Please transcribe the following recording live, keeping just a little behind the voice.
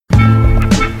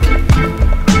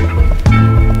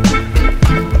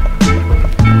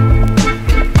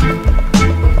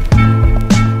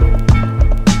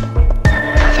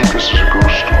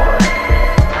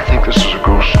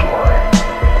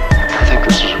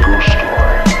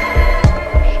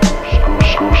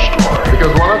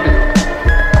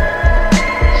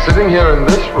here in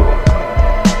this room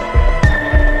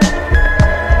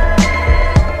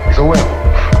is a werewolf.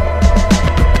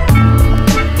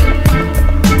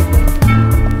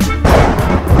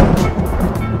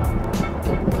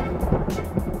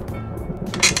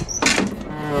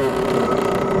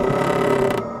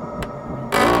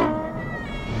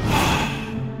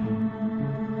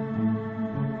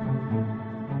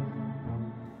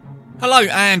 Hello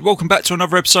and welcome back to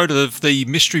another episode of the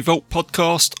Mystery Vault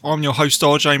podcast. I'm your host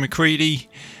RJ McCready,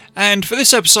 and for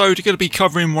this episode we're going to be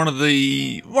covering one of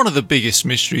the biggest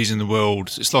mysteries in the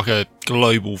world. It's like a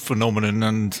global phenomenon,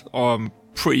 and I'm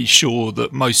pretty sure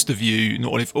that most of you,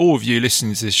 not if all of you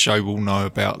listening to this show, will know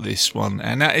about this one,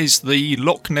 and that is the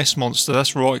Loch Ness monster.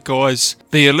 That's right, guys,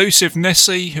 the elusive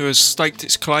Nessie, who has staked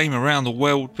its claim around the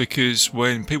world, because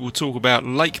when people talk about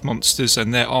lake monsters,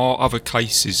 and there are other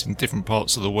cases in different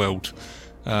parts of the world,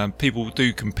 people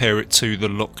do compare it to the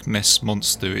Loch Ness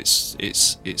monster.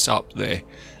 It's up there,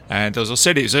 and as I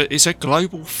said, it's a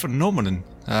global phenomenon.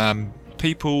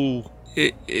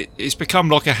 It's become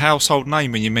like a household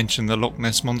name when you mention the Loch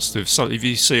Ness monster. So if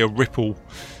you see a ripple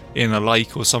in a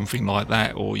lake or something like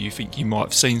that, or you think you might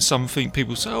have seen something,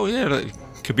 people say, oh yeah, that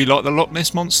could be like the Loch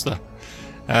Ness monster,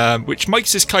 which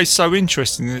makes this case so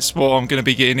interesting. It's what I'm going to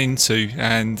be getting into,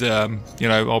 and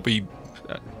I'll be,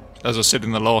 as I said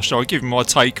in the last show, I'll give you my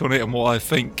take on it and what I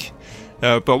think,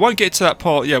 but I won't get to that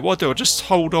part yet. What I'll do, I'll just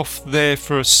hold off there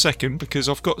for a second, because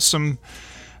I've got some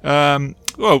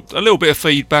a little bit of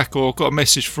feedback, or got a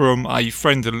message from a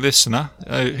friend and listener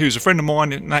who's a friend of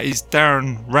mine, and that is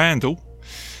Darren Randall.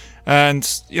 And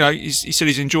he said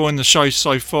he's enjoying the show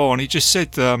so far, and he just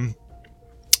said, and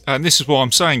this is what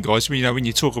I'm saying, guys, when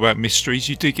you talk about mysteries,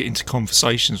 you do get into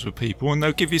conversations with people, and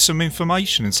they'll give you some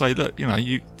information and say, look,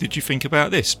 did you think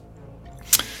about this?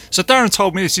 So Darren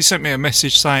told me this. He sent me a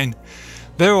message saying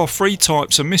there are 3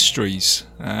 types of mysteries.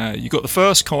 You've got the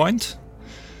first kind,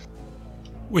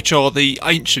 which are the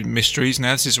ancient mysteries.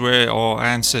 Now, this is where our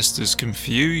ancestors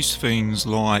confused things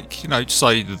like,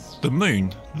 say the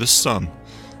moon, the sun,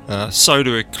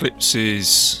 solar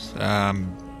eclipses,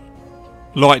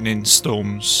 lightning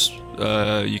storms.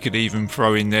 You could even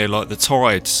throw in there like the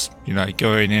tides,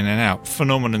 going in and out.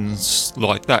 Phenomenons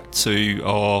like that to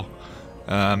our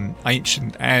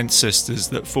ancient ancestors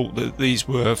that thought that these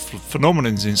were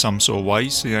phenomenons in some sort of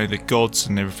ways, the gods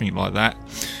and everything like that.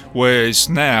 Whereas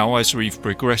now, as we've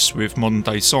progressed with modern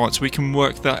day science, we can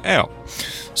work that out.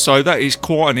 So that is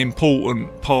quite an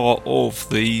important part of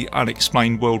the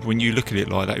unexplained world when you look at it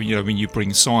like that. When you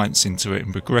bring science into it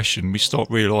and progression, we start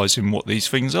realising what these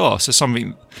things are. So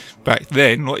something back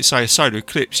then, like say a solar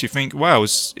eclipse, you think, wow,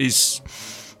 is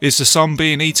the sun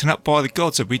being eaten up by the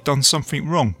gods? Have we done something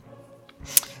wrong?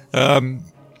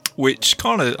 Which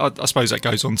kind of, I suppose that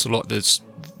goes on to like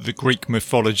the Greek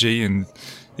mythology and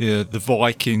the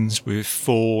Vikings with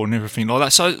Thor and everything like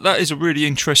that. So that is a really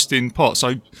interesting part.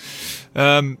 So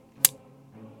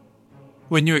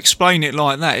when you explain it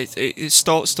like that, it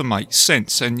starts to make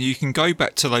sense, and you can go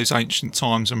back to those ancient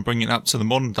times and bring it up to the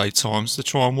modern day times to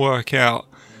try and work out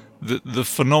the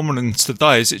phenomenon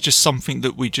today. Is it just something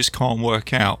that we just can't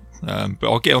work out? But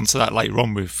I'll get onto that later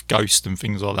on with ghosts and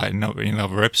things like that in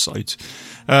other episodes.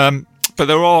 But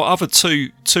there are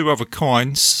two other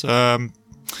kinds.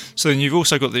 So then you've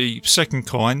also got the second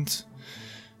kind,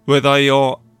 where they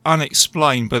are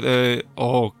unexplained, but there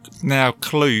are now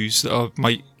clues that are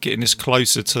getting us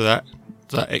closer to that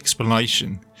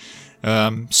explanation.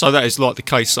 So that is like the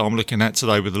case that I'm looking at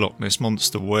today with the Loch Ness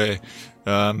monster, where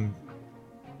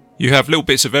you have little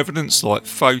bits of evidence like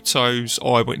photos,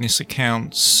 eyewitness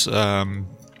accounts,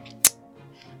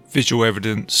 visual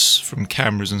evidence from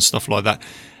cameras and stuff like that,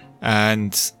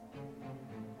 and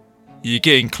you're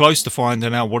getting close to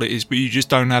finding out what it is, but you just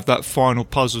don't have that final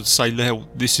puzzle to say, "Well,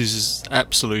 this is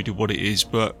absolutely what it is."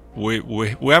 But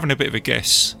we're having a bit of a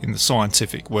guess in the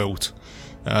scientific world,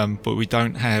 but we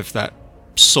don't have that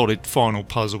solid final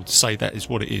puzzle to say that is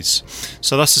what it is.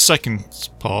 So that's the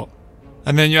second part.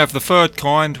 And then you have the third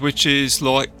kind, which is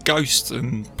like ghost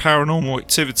and paranormal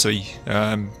activity,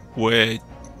 where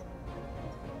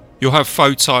you'll have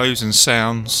photos and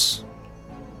sounds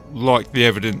like the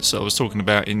evidence that I was talking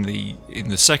about in the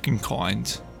second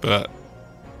kind, but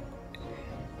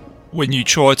when you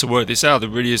try to work this out, there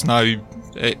really is no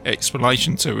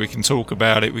explanation to it. We can talk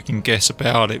about it, we can guess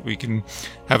about it, we can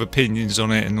have opinions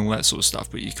on it and all that sort of stuff,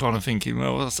 but you're kind of thinking,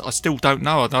 well, I still don't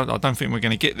know. I don't think we're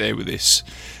going to get there with this.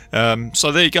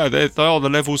 So there you go. They are the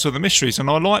levels of the mysteries, and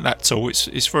I like that tool.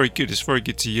 It's very good. It's very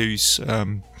good to use.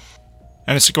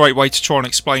 And it's a great way to try and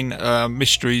explain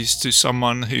mysteries to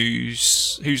someone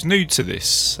who's new to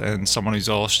this, and someone who's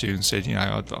asked you and said,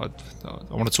 I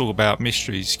want to talk about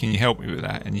mysteries. Can you help me with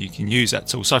that? And you can use that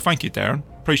tool. So thank you, Darren.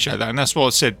 Appreciate that. And that's what I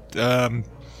said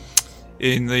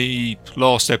in the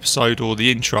last episode, or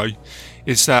the intro,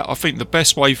 is that I think the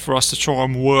best way for us to try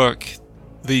and work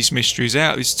these mysteries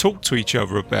out is talk to each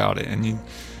other about it. And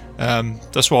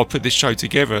that's why I put this show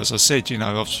together. As I said,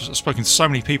 I've spoken to so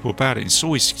many people about it. It's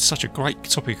always such a great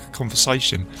topic of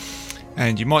conversation.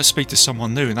 And you might speak to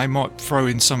someone new and they might throw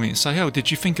in something and say, "Oh, did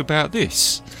you think about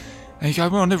this?" And you go,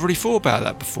 "Well, I never really thought about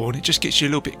that before." And it just gets you a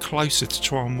little bit closer to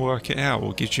try and work it out,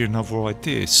 or gives you another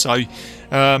idea. So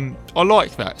I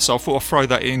like that. So I thought I'd throw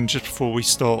that in just before we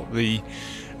start the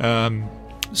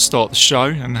show,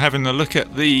 and having a look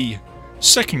at the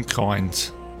second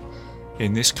kind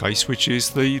in this case, which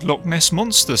is the Loch Ness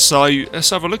Monster. So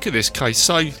let's have a look at this case.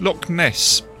 So Loch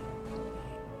Ness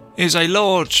is a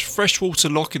large freshwater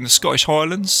loch in the Scottish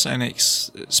Highlands, and it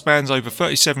spans over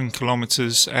 37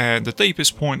 kilometres, and the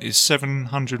deepest point is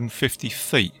 750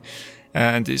 feet,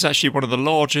 and it's actually one of the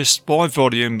largest by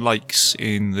volume lakes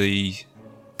in the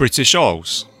British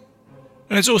Isles.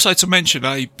 And it's also, to mention,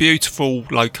 a beautiful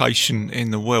location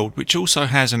in the world, which also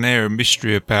has an air of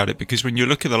mystery about it, because when you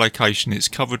look at the location, it's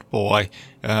covered by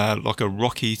like a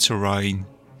rocky terrain.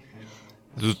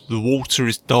 The water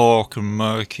is dark and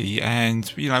murky, and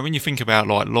when you think about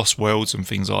like Lost Worlds and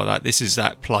things like that, this is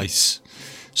that place.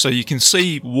 So you can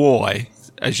see why,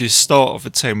 as you start off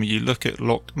at 10, when you look at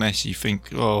Loch Ness, you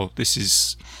think, "Oh, this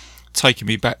is taking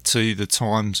me back to the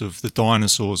times of the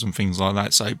dinosaurs and things like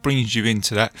that." So it brings you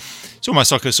into that. It's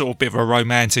almost like a sort of bit of a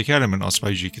romantic element, I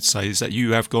suppose you could say, is that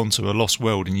you have gone to a lost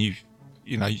world, and you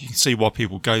can see why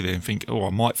people go there and think, "Oh, I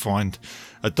might find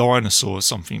a dinosaur," or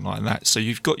something like that. So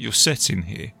you've got your setting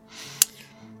here.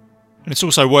 And it's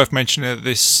also worth mentioning that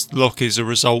this loch is a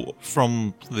result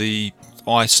from the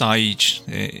Ice Age.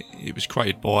 It was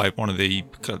created by one of the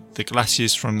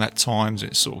glaciers from that time.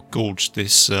 It sort of gorged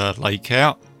this lake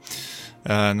out.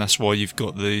 And that's why you've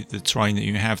got the terrain that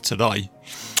you have today.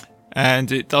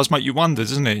 And it does make you wonder,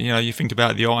 doesn't it? You think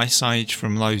about the Ice Age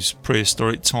from those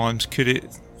prehistoric times. Could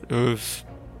it have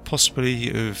possibly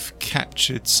have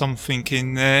captured something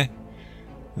in there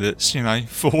that's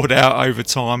thawed out over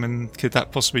time, and could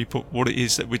that possibly put what it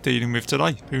is that we're dealing with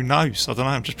today? Who knows? I don't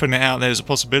know. I'm just putting it out there as a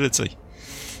possibility.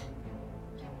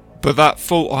 But that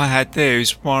thought I had there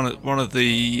is one of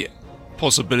the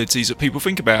possibilities that people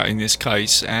think about in this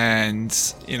case. And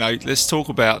let's talk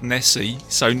about Nessie.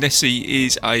 So Nessie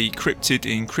is a cryptid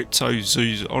in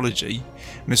cryptozoology,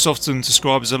 and it's often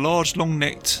described as a large,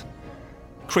 long-necked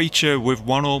creature with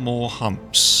one or more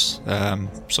humps.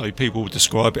 So people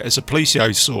describe it as a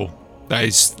plesiosaur. That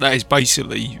is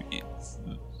basically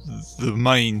the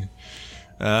main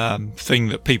thing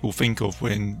that people think of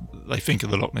when they think of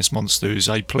the Loch Ness Monster, is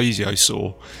a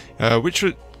plesiosaur, which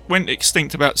went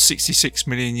extinct about 66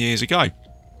 million years ago.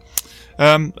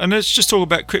 And let's just talk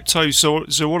about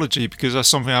cryptozoology, because that's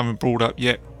something I haven't brought up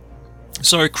yet.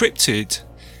 So a cryptid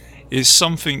is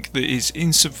something that is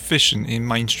insufficient in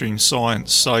mainstream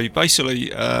science. So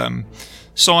basically,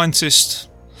 scientists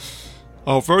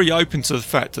are very open to the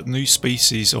fact that new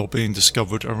species are being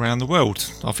discovered around the world.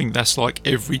 I think that's like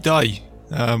every day,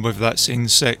 whether that's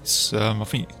insects. I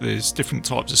think there's different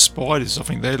types of spiders. I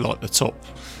think they're like the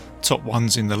top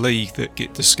ones in the league that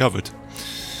get discovered.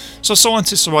 So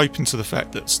scientists are open to the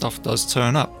fact that stuff does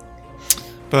turn up.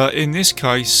 But in this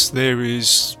case, there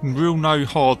is no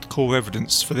hardcore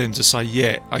evidence for them to say,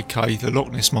 yeah, okay, the Loch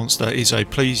Ness Monster is a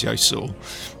plesiosaur.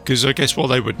 Because I guess what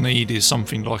they would need is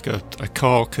something like a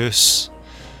carcass,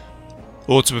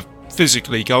 or to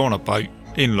physically go on a boat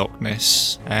in Loch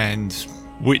Ness and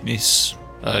witness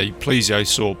a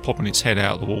plesiosaur popping its head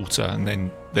out of the water, and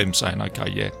then them saying, okay,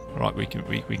 yeah, right, we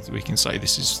can say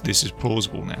this is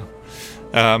plausible now.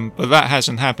 But that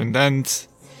hasn't happened. And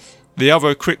the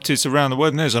other cryptids around the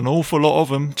world, and there's an awful lot of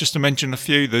them, just to mention a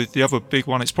few. The other big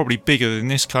one, it's probably bigger in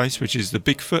this case, which is the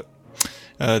Bigfoot,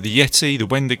 the Yeti, the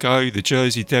Wendigo, the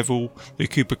Jersey Devil, the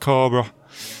Chupacabra.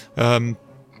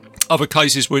 Other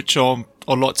cases which I'd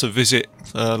like to visit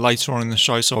later on in the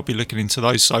show, so I'll be looking into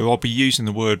those. So I'll be using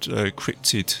the word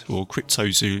cryptid or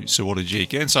cryptozoology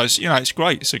again. So it's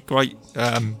great.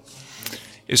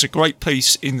 It's a great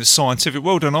piece in the scientific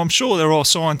world, and I'm sure there are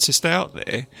scientists out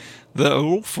there that are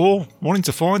all for wanting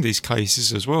to find these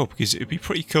cases as well, because it'd be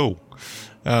pretty cool.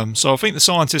 So I think the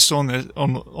scientists are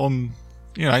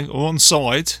on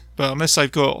side, but unless they've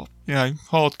got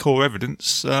hardcore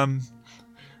evidence,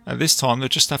 at this time they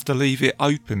just have to leave it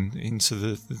open into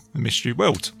the mystery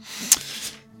world.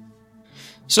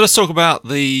 So let's talk about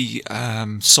the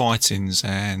sightings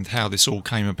and how this all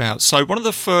came about. So one of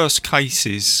the first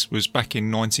cases was back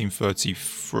in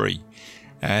 1933,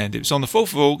 and it was on the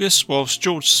 4th of August whilst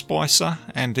George Spicer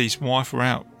and his wife were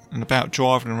out and about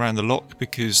driving around the Loch,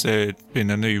 because there had been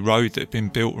a new road that had been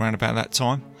built around about that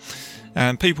time,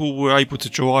 and people were able to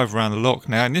drive around the Loch.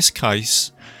 Now in this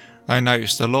case they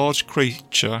noticed a large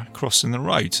creature crossing the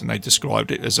road, and they described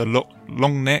it as a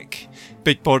long neck,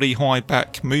 big body, high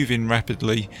back, moving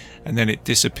rapidly, and then it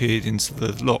disappeared into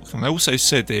the Loch. And they also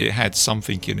said that it had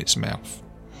something in its mouth.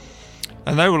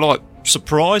 And they were like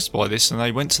surprised by this, and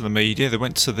they went to the media. They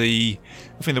went to the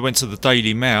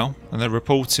Daily Mail, and they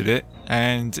reported it,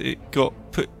 and it got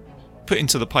put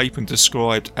into the paper and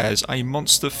described as a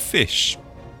monster fish.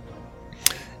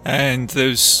 And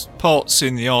there's parts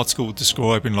in the article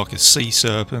describing like a sea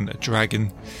serpent, a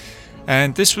dragon,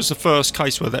 and this was the first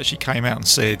case where they actually came out and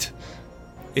said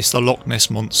it's the Loch Ness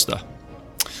monster.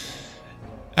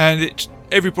 And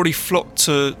everybody flocked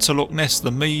to Loch Ness,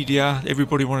 the media,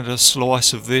 everybody wanted a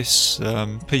slice of this.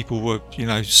 People were,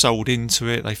 sold into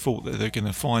it. They thought that they're going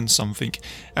to find something.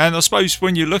 And I suppose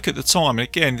when you look at the time, and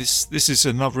again, this is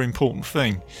another important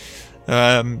thing.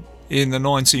 In the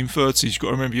 1930s, you've got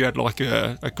to remember you had like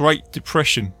a Great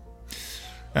Depression,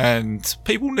 and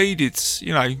people needed,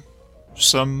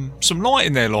 some light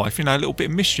in their life, a little bit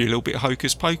of mystery, a little bit of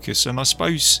hocus pocus. And I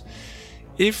suppose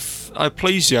if a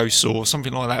plesiosaur or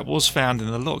something like that was found in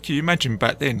the Loch, you imagine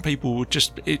back then people would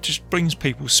it just brings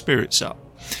people's spirits up.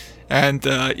 And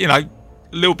a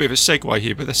little bit of a segue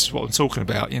here, but this is what I'm talking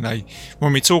about.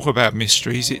 When we talk about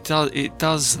mysteries, it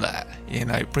does that.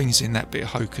 It brings in that bit of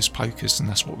hocus pocus, and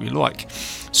that's what we like.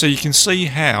 So you can see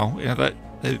how that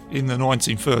in the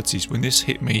 1930s, when this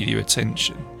hit media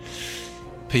attention,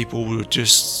 people were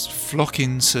just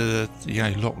flocking to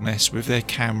Loch Ness with their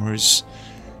cameras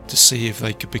to see if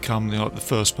they could become the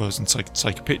first person to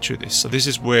take a picture of this. So this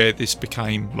is where this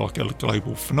became like a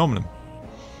global phenomenon.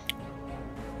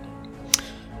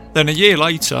 Then a year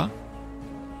later,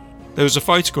 there was a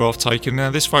photograph taken. Now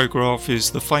this photograph is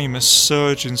the famous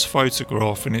surgeon's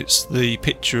photograph, and it's the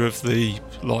picture of the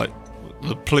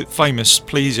famous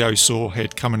plesiosaur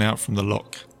head coming out from the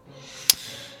Loch.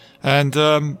 And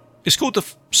it's called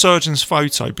the surgeon's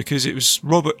photo because it was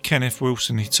Robert Kenneth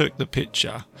Wilson who took the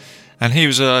picture, and he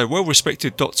was a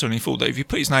well-respected doctor, and he thought that if you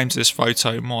put his name to this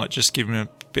photo, it might just give him a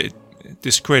bit of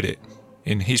discredit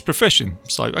in his profession.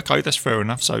 So okay, that's fair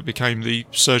enough. So it became the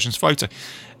surgeon's photo,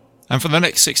 and for the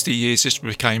next 60 years this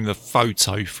became the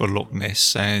photo for Loch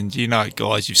Ness. And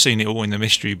guys, you've seen it all in the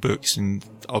mystery books, and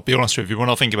I'll be honest with you, when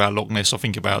I think about Loch Ness I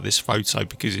think about this photo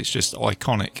because it's just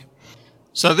iconic.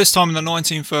 So this time in the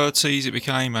 1930s it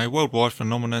became a worldwide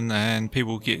phenomenon, and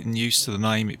people were getting used to the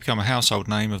name. It became a household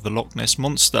name of the Loch Ness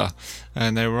Monster,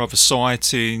 and there were other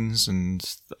sightings and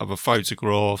other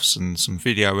photographs and some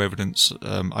video evidence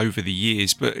over the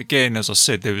years. But again, as I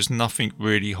said, there was nothing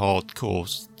really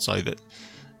hardcore, so that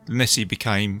Nessie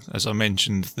became, as I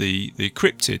mentioned, the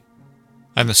cryptid.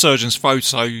 And the surgeon's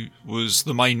photo was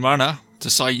the main runner to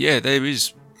say, yeah, there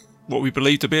is what we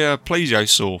believe to be a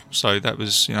plesiosaur. So that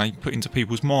was, put into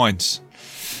people's minds.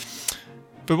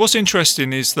 But what's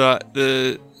interesting is that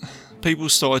the people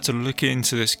started to look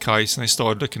into this case, and they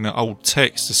started looking at old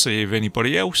texts to see if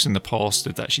anybody else in the past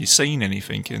had actually seen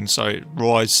anything, and so it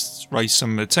raised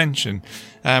some attention.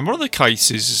 And one of the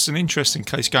cases is an interesting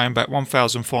case going back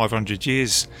 1,500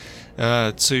 years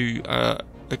to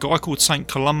a guy called St.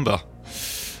 Columba.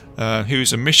 He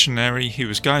was a missionary. He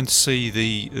was going to see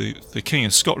the King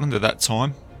of Scotland at that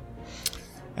time,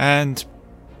 and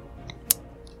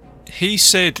he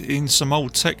said in some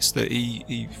old text that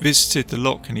he visited the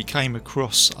Loch and he came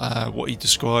across what he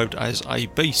described as a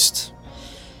beast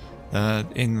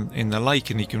in the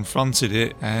lake, and he confronted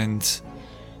it, and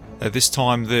at this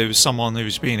time there was someone who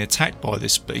was being attacked by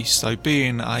this beast. So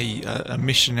being a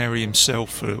missionary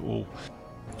himself, or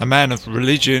a man of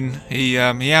religion, he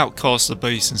outcast the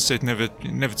beast and said never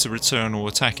to return or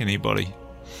attack anybody.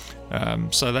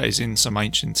 So that is in some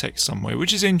ancient text somewhere,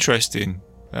 which is interesting.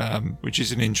 Which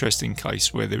is an interesting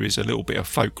case where there is a little bit of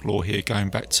folklore here going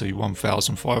back to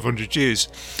 1,500 years.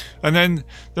 And then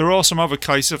there are some other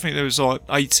cases. I think there was like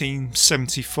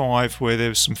 1875 where there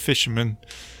was some fishermen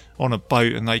on a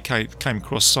boat, and they came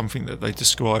across something that they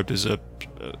described as a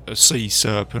sea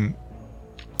serpent.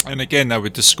 And again, they were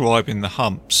describing the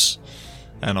humps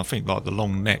and I think like the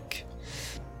long neck.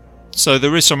 So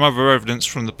there is some other evidence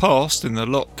from the past in the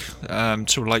Loch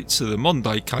to relate to the modern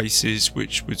day cases,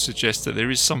 which would suggest that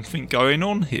there is something going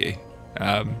on here.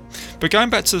 But going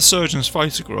back to the surgeon's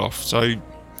photograph, so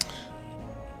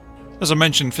as I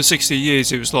mentioned, for 60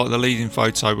 years it was like the leading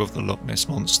photo of the Loch Ness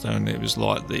Monster, and it was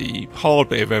like the hard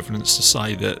bit of evidence to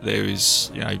say that there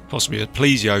is, possibly a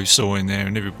plesiosaur in there,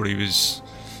 and everybody was,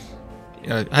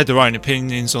 had their own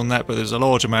opinions on that, but there's a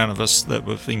large amount of us that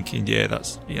were thinking, yeah,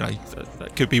 that's,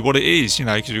 that could be what it is,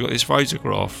 because we've got this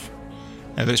photograph,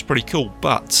 and it's pretty cool.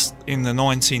 But in the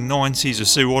 1990s, a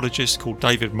zoologist called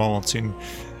David Martin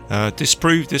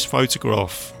disproved this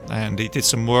photograph, and he did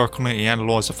some work on it. He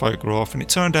analysed the photograph, and it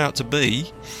turned out to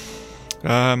be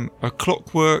a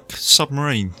clockwork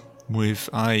submarine with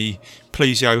a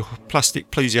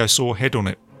plastic plesiosaur head on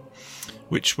it,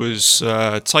 which was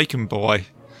taken by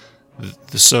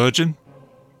the surgeon,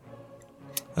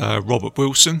 Robert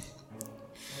Wilson.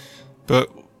 But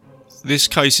this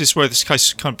is where this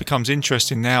case kind of becomes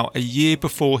interesting now. A year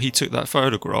before he took that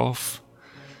photograph,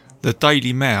 the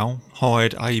Daily Mail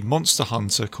hired a monster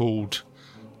hunter called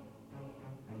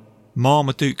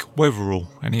Marmaduke Wetherell,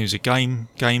 and he was a game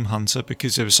hunter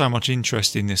because there was so much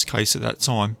interest in this case at that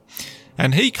time.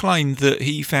 And he claimed that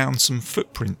he found some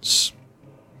footprints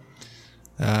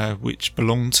which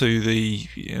belonged to the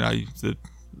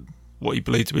what he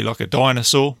believed to be like a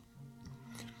dinosaur.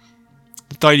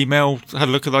 The Daily Mail had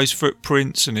a look at those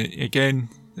footprints, and it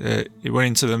went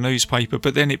into the newspaper,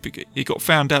 but then it got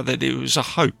found out that it was a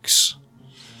hoax.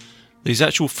 These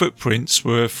actual footprints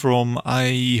were from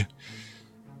a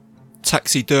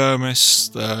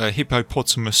taxidermist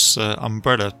hippopotamus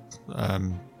umbrella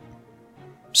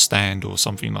stand or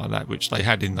something like that, which they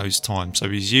had in those times. So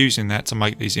he's using that to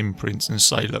make these imprints and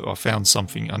say, look, I found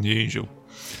something unusual.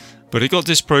 But it got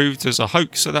disproved as a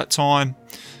hoax at that time.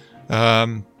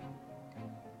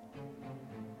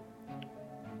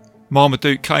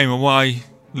 Marmaduke came away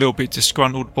a little bit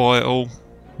disgruntled by it all.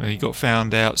 He got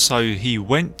found out, so he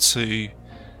went to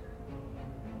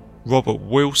Robert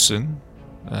Wilson.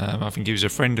 I think he was a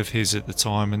friend of his at the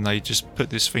time, and they just put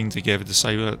this thing together to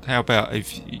say, well, how about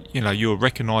if you're a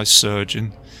recognised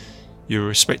surgeon, you're a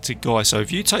respected guy, so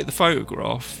if you take the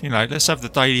photograph, let's have the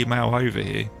Daily Mail over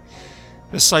here.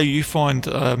 Let's say you find,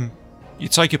 you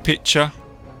take a picture,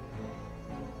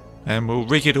 and we'll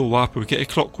rig it all up. We'll get a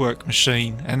clockwork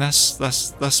machine, and that's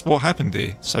what happened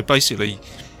here. So basically,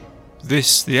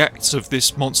 the acts of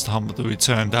this monster hunter who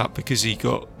turned up because he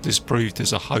got disproved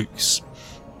as a hoax.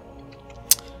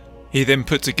 He then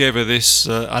put together this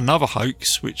another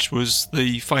hoax, which was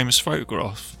the famous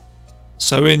photograph.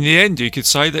 So in the end, you could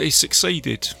say that he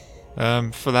succeeded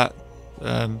for that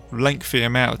lengthy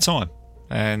amount of time,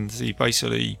 and he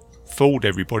basically fooled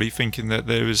everybody, thinking that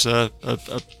there was a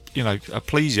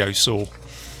plesiosaur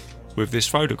with this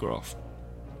photograph.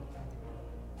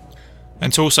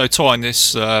 And to also tie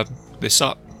this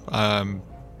up,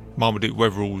 Marmaduke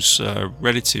Wetherell's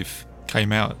relative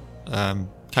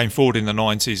came forward in the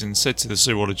 90s and said to the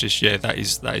zoologist, yeah, that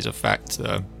is a fact.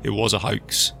 It was a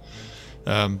hoax.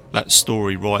 That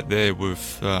story right there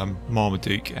with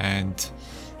Marmaduke and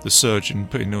the surgeon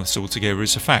putting this all together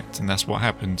is a fact, and that's what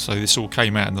happened. So this all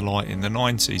came out in the light in the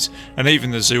 90s, and even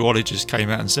the zoologist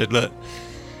came out and said, look,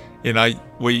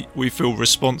 we feel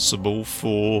responsible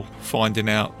for finding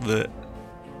out that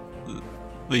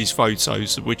these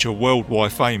photos, which are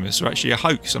worldwide famous, are actually a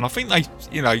hoax. And I think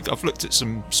I've looked at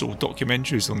some sort of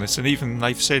documentaries on this, and even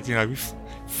they've said, we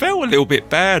felt a little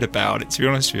bit bad about it, to be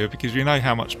honest with you, because we know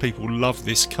how much people love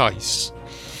this case,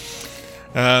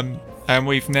 and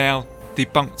we've now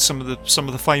debunked some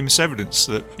of the famous evidence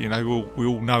that we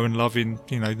all know and love in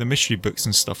the mystery books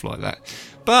and stuff like that.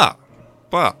 But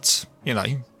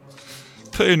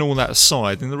putting all that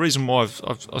aside, and the reason why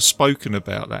I've spoken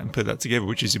about that and put that together,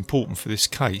 which is important for this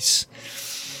case,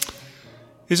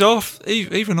 is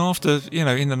even after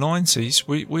in the 90s,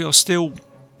 we are still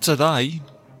today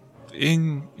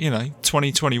in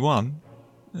 2021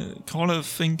 kind of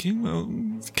thinking, well,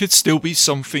 could still be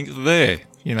something there.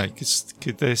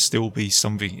 Could there still be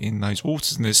something in those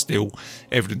waters? And there's still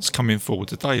evidence coming forward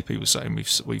today. People saying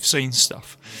we've seen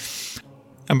stuff.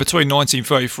 And between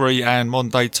 1933 and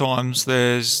modern day times,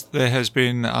 there has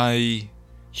been a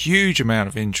huge amount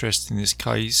of interest in this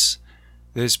case.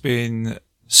 There's been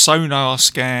sonar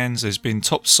scans. There's been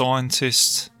top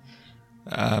scientists,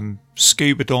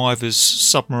 scuba divers,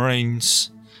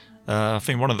 submarines. I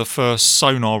think one of the first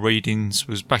sonar readings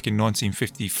was back in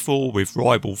 1954 with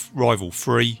Rival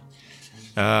 3.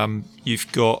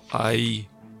 You've got a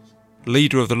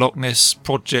leader of the Loch Ness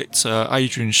project,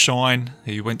 Adrian Shine,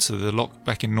 who went to the Loch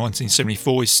back in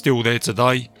 1974. He's still there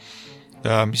today.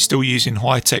 He's still using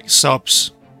high-tech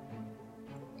subs.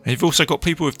 And you've also got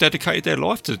people who've dedicated their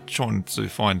life to trying to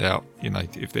find out,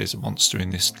 if there's a monster in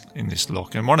this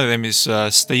loch. And one of them is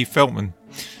Steve Feltman.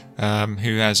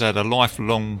 who has had a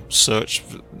lifelong search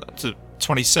to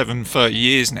 27, 30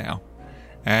 years now,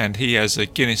 and he has a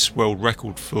Guinness World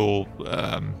Record for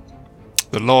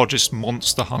the largest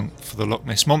monster hunt for the Loch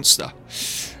Ness Monster.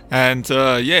 And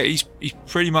he's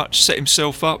pretty much set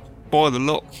himself up by the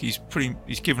loch. He's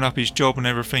given up his job and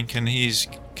everything, and he's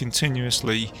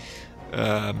continuously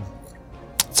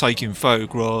taking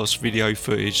photographs, video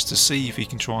footage to see if he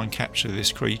can try and capture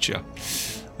this creature.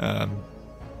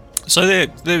 So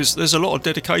there's a lot of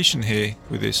dedication here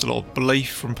with this, a lot of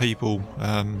belief from people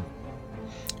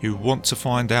who want to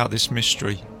find out this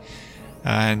mystery.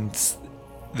 And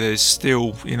there's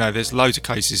still, there's loads of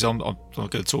cases. I'm not going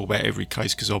to talk about every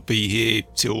case because I'll be here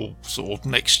till sort of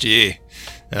next year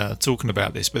talking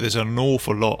about this, but there's an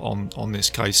awful lot on this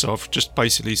case, so I've just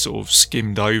basically sort of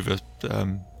skimmed over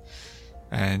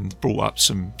and brought up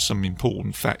some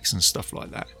important facts and stuff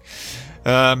like that.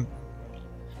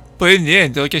 But in the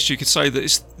end, I guess you could say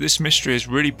that this mystery has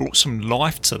really brought some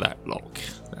life to that loch,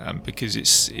 because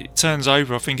it turns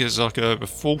over, I think it's like a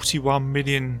 41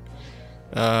 million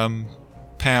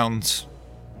pound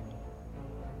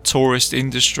tourist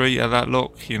industry at that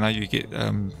loch. You get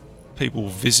people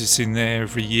visiting there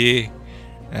every year,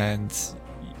 and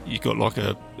you got like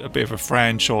a bit of a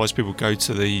franchise. People go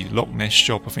to the Loch Ness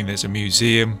shop. I think there's a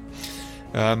museum.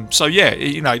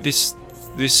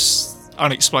 This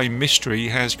unexplained mystery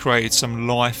has created some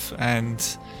life,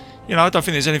 and I don't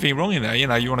think there's anything wrong in that. You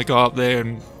want to go up there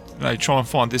and try and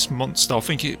find this monster. I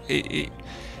think it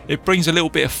brings a little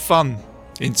bit of fun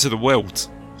into the world,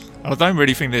 and I don't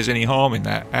really think there's any harm in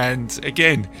that. And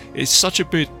again, it's such a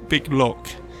big loch.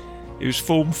 It was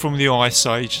formed from the Ice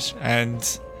Age,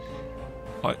 and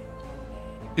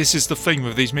this is the thing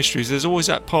with these mysteries. There's always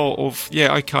that part of,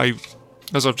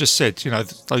 as I've just said,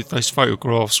 those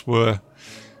photographs were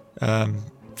found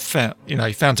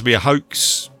to be a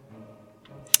hoax,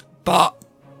 but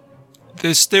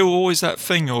there's still always that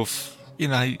thing of,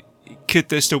 could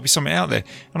there still be something out there?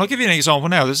 And I'll give you an example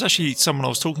now. There's actually someone I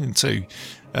was talking to,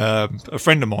 a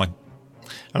friend of mine,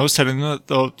 and I was telling them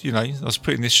that, I was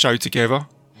putting this show together,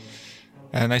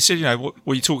 and they said, what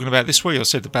were you talking about this week? I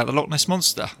said about the Loch Ness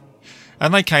Monster,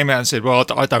 and they came out and said, well,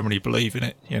 I don't really believe in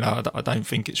it. I don't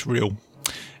think it's real.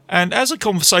 And as the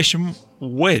conversation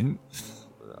went,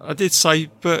 I did say,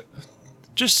 but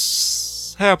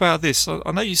just how about this? I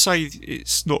know you say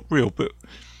it's not real, but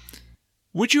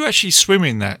would you actually swim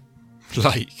in that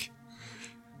lake?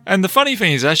 And the funny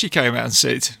thing is, I actually came out and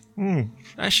said,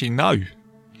 actually, no,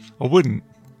 I wouldn't.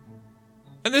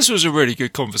 And this was a really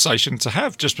good conversation to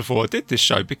have just before I did this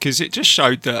show, because it just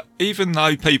showed that even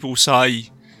though people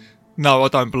say, no, I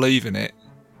don't believe in it,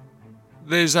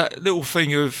 there's that little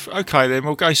thing of, okay, then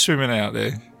we'll go swimming out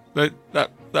there.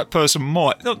 That person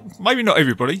might, maybe not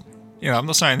everybody, I'm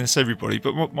not saying this everybody,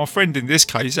 but my friend in this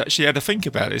case actually had to think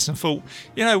about this and thought,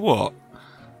 you know what,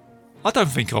 I don't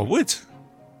think I would.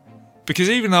 Because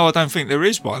even though I don't think there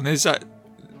is one, there's that,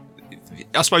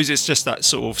 I suppose it's just that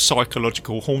sort of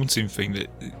psychological haunting thing that,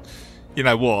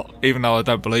 even though I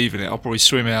don't believe in it, I'll probably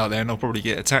swim out there and I'll probably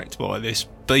get attacked by this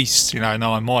beast,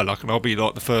 knowing my luck, and I'll be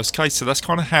like the first case. So that's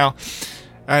kind of how,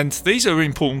 and these are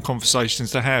important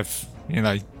conversations to have,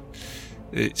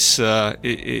 It's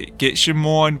it gets your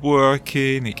mind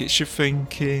working, it gets you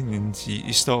thinking, and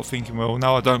you start thinking, well,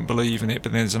 no, I don't believe in it,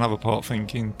 but then there's another part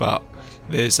thinking, but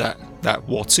there's that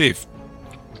what if.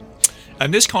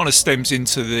 And this kind of stems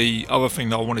into the other thing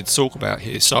that I wanted to talk about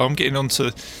here. So I'm getting onto,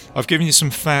 I've given you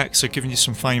some facts, I've given you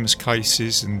some famous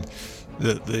cases, and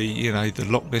the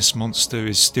Loch Ness Monster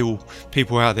is still,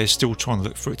 people out there still trying to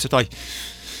look for it today.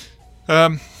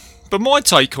 But my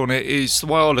take on it is, the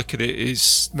way I look at it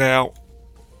is, now,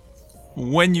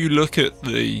 when you look at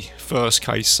the first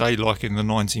case, say like in the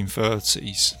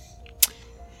 1930s,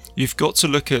 you've got to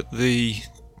look at the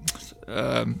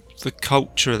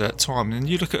culture at that time, and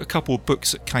you look at a couple of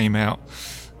books that came out,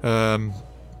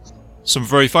 some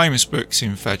very famous books.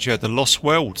 In fact, you had The Lost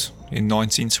World in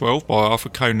 1912 by Arthur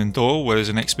Conan Doyle, where there's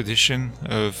an expedition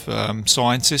of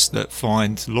scientists that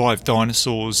find live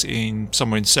dinosaurs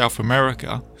somewhere in South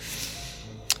America.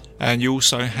 And you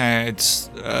also had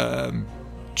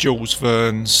Jules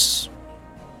Verne's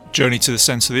Journey to the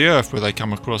Centre of the Earth, where they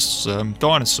come across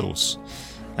dinosaurs,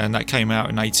 and that came out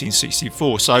in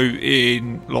 1864. So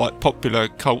in like popular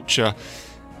culture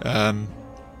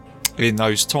in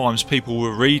those times, people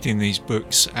were reading these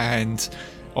books, and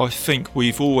I think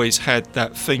we've always had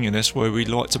that thing in us where we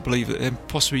like to believe that there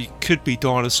possibly could be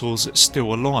dinosaurs that's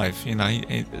still alive,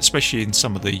 especially in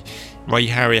some of the Ray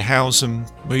Harryhausen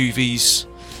movies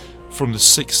from the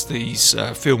 60s,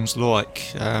 films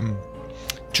like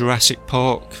Jurassic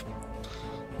Park,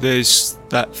 there's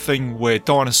that thing where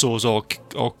dinosaurs are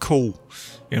cool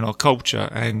in our culture,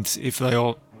 and if they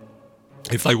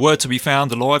were to be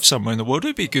found alive somewhere in the world,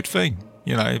 it'd be a good thing.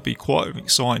 It'd be quite an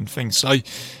exciting thing. So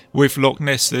with Loch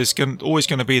Ness, there's always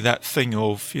going to be that thing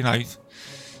of,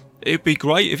 it'd be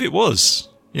great if it was.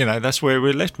 That's where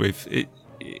we're left with.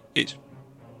 It's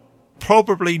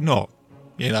probably not.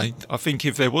 I think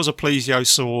if there was a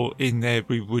plesiosaur in there,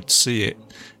 we would see it.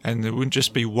 And there wouldn't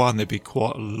just be one, there'd be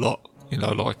quite a lot.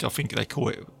 Like I think they call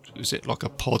it, is it like a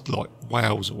pod, like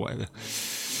whales or whatever.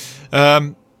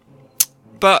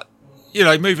 But,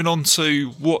 moving on to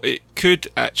what it could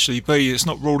actually be, it's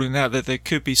not ruling out that there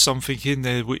could be something in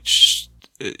there which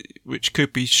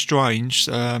could be strange.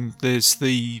 There's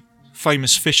the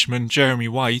famous fisherman Jeremy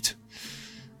Wade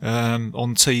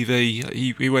on TV.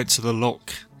 He went to the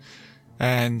Loch,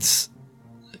 and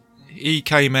he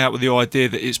came out with the idea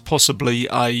that it's possibly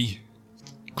a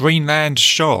Greenland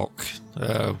shark,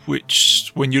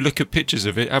 which when you look at pictures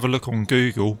of it, have a look on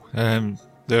Google,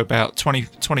 they're about 20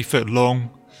 foot long.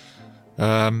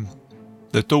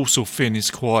 The dorsal fin is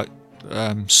quite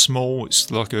small. It's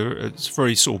it's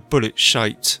very sort of bullet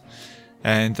shaped,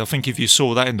 and I think if you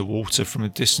saw that in the water from a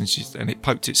distance and it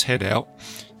poked its head out,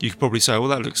 you could probably say, well,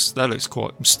 that looks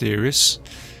quite mysterious.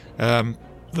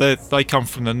 They come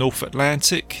from the North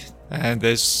Atlantic, and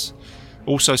there's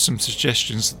also some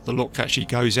suggestions that the Loch actually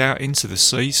goes out into the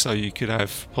sea, so you could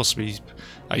have possibly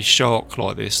a shark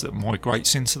like this that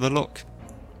migrates into the Loch.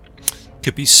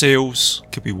 Could be seals,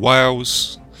 could be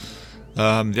whales.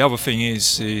 The other thing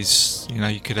is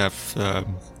you could have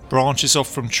branches off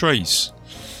from trees,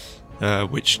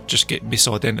 which just get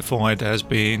misidentified as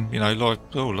being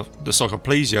looks like a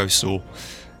plesiosaur.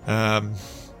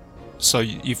 So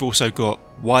you've also got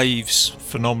waves,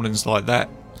 phenomenons like that.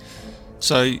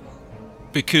 So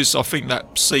because I think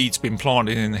that seed's been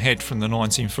planted in the head from the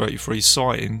 1933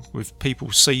 sighting, if people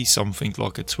see something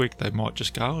like a twig, they might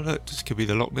just go, oh look, this could be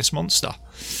the Loch Ness Monster.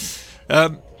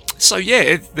 So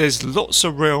yeah, there's lots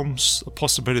of realms of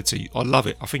possibility. I love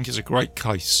it. I think it's a great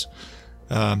case.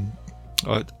 I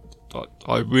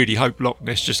really hope Loch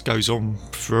Ness just goes on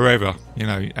forever,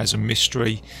 as a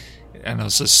mystery. And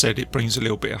as I said, it brings a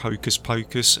little bit of hocus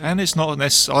pocus, and it's not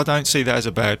I don't see that as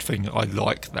a bad thing. I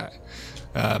like that.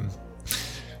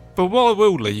 But what I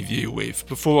will leave you with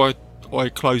before I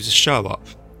close the show up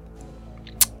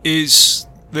is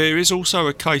there is also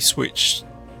a case which,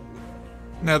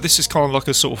 now this is kind of like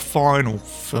a sort of final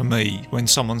for me when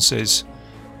someone says,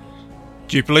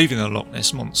 do you believe in the Loch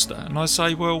Ness Monster? And I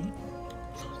say, well,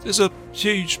 there's a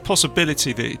huge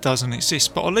possibility that it doesn't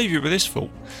exist, but I'll leave you with this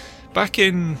thought. Back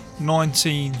in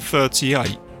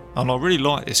 1938, and I really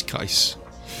like this case,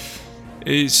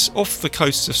 is off the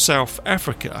coast of South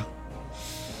Africa,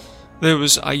 there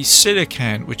was a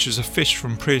coelacanth, which was a fish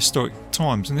from prehistoric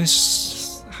times, and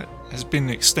this has been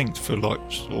extinct for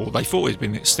or they thought it had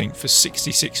been extinct for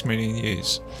 66 million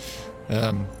years,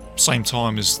 same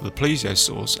time as the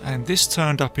plesiosaurs, and this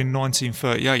turned up in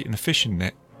 1938 in a fishing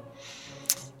net,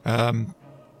 and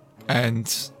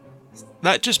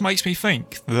that just makes me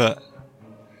think that,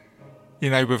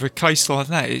 with a case like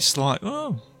that, it's like,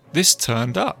 oh, this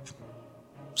turned up.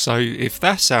 So if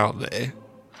that's out there,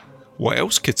 what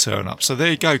else could turn up? So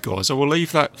there you go, guys. I will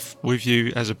leave that with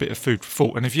you as a bit of food for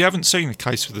thought. And if you haven't seen the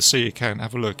case with the coelacanth,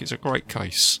 have a look. It's a great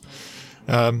case.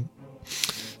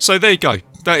 So there you go.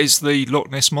 That is the Loch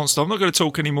Ness Monster. I'm not going to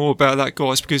talk any more about that,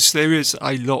 guys, because there is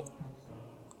a lot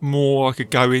more I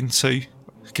could go into.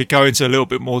 I could go into a little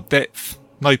bit more depth.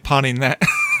 No pun in that.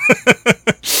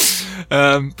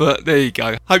 But there you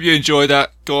go. Hope you enjoyed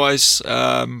that, guys.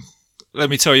 Let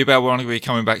me tell you about when I'm going to be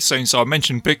coming back soon. So I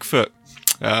mentioned Bigfoot.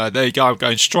 There you go. I'm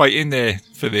going straight in there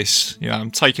for this. I'm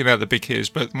taking out the big hitters.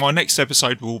 But my next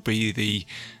episode will be the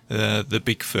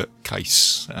Bigfoot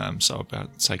case. So I'm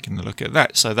about taking a look at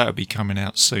that. So that'll be coming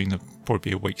out soon.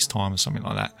 Probably a week's time or something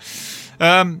like that.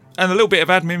 And a little bit of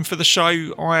admin for the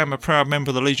show. I am a proud member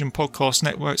of the Legion Podcast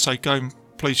Network. So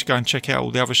please go and check out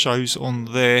all the other shows on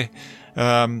there.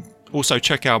 Also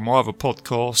check out my other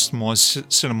podcast, my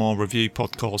cinema review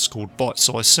podcast called Bite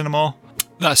Size Cinema.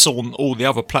 That's on all the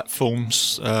other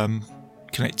platforms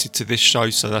connected to this show.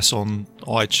 So that's on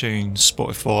iTunes,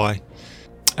 Spotify,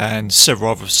 and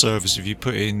several other servers. If you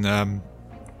put in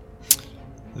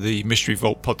the Mystery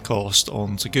Vault podcast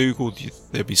onto Google,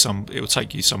 there'll be it will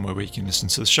take you somewhere where you can listen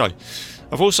to the show.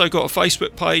 I've also got a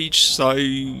Facebook page, so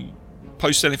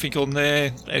post anything on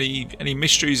there, any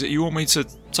mysteries that you want me to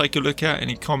take a look at,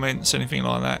 any comments, anything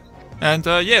like that. And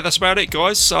yeah, that's about it,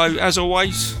 guys. So as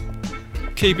always,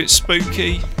 keep it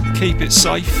spooky, keep it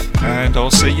safe, and I'll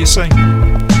see you soon.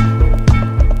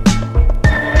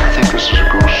 I think this is a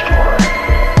ghost story.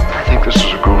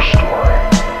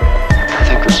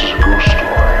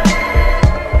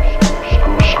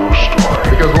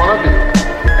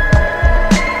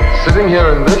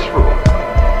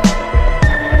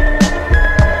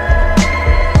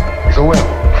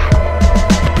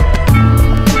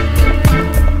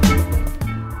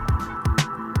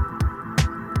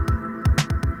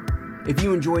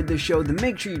 enjoyed this show, then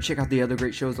make sure you check out the other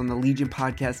great shows on the Legion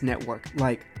Podcast Network,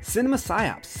 like Cinema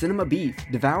Psyops, Cinema Beef,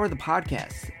 Devour the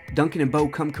Podcast, Duncan and Bo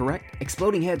Come Correct,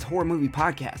 Exploding Heads Horror Movie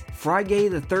Podcast, Friday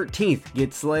the 13th,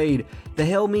 Get Slayed, The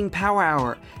Hellming Power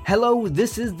Hour, Hello,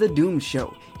 This is the Doom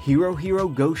Show, Hero Hero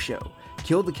Go Show,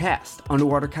 Kill the Cast,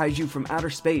 Underwater Kaiju from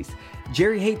Outer Space,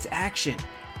 Jerry Hates Action,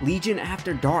 Legion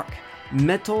After Dark,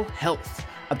 Mental Health,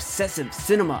 Obsessive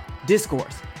Cinema,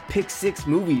 Discourse, Pick 6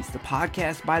 Movies, the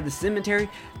podcast by The Cemetery,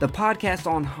 the podcast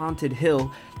on Haunted Hill,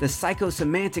 the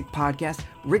Psychosemantic Podcast,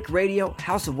 Rick Radio,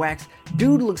 House of Wax,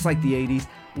 Dude Looks Like the 80s,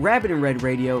 Rabbit and Red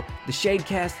Radio, the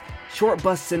Shadecast, Short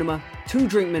Bus Cinema, 2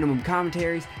 Drink Minimum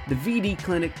Commentaries, the VD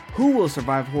Clinic, Who Will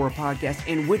Survive Horror Podcast,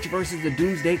 and Witch vs. the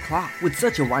Doomsday Clock. With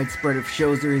such a wide spread of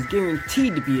shows, there is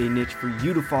guaranteed to be a niche for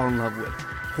you to fall in love with.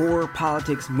 Horror,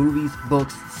 politics, movies,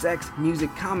 books, sex, music,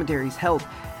 commentaries, health,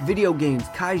 video games,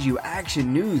 kaiju,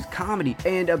 action, news, comedy,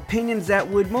 and opinions that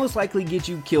would most likely get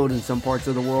you killed in some parts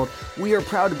of the world. We are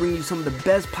proud to bring you some of the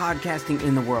best podcasting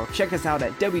in the world. Check us out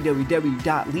at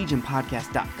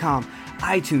www.legionpodcast.com,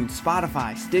 iTunes,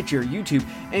 Spotify, Stitcher, YouTube,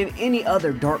 and any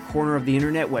other dark corner of the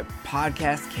internet where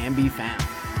podcasts can be found.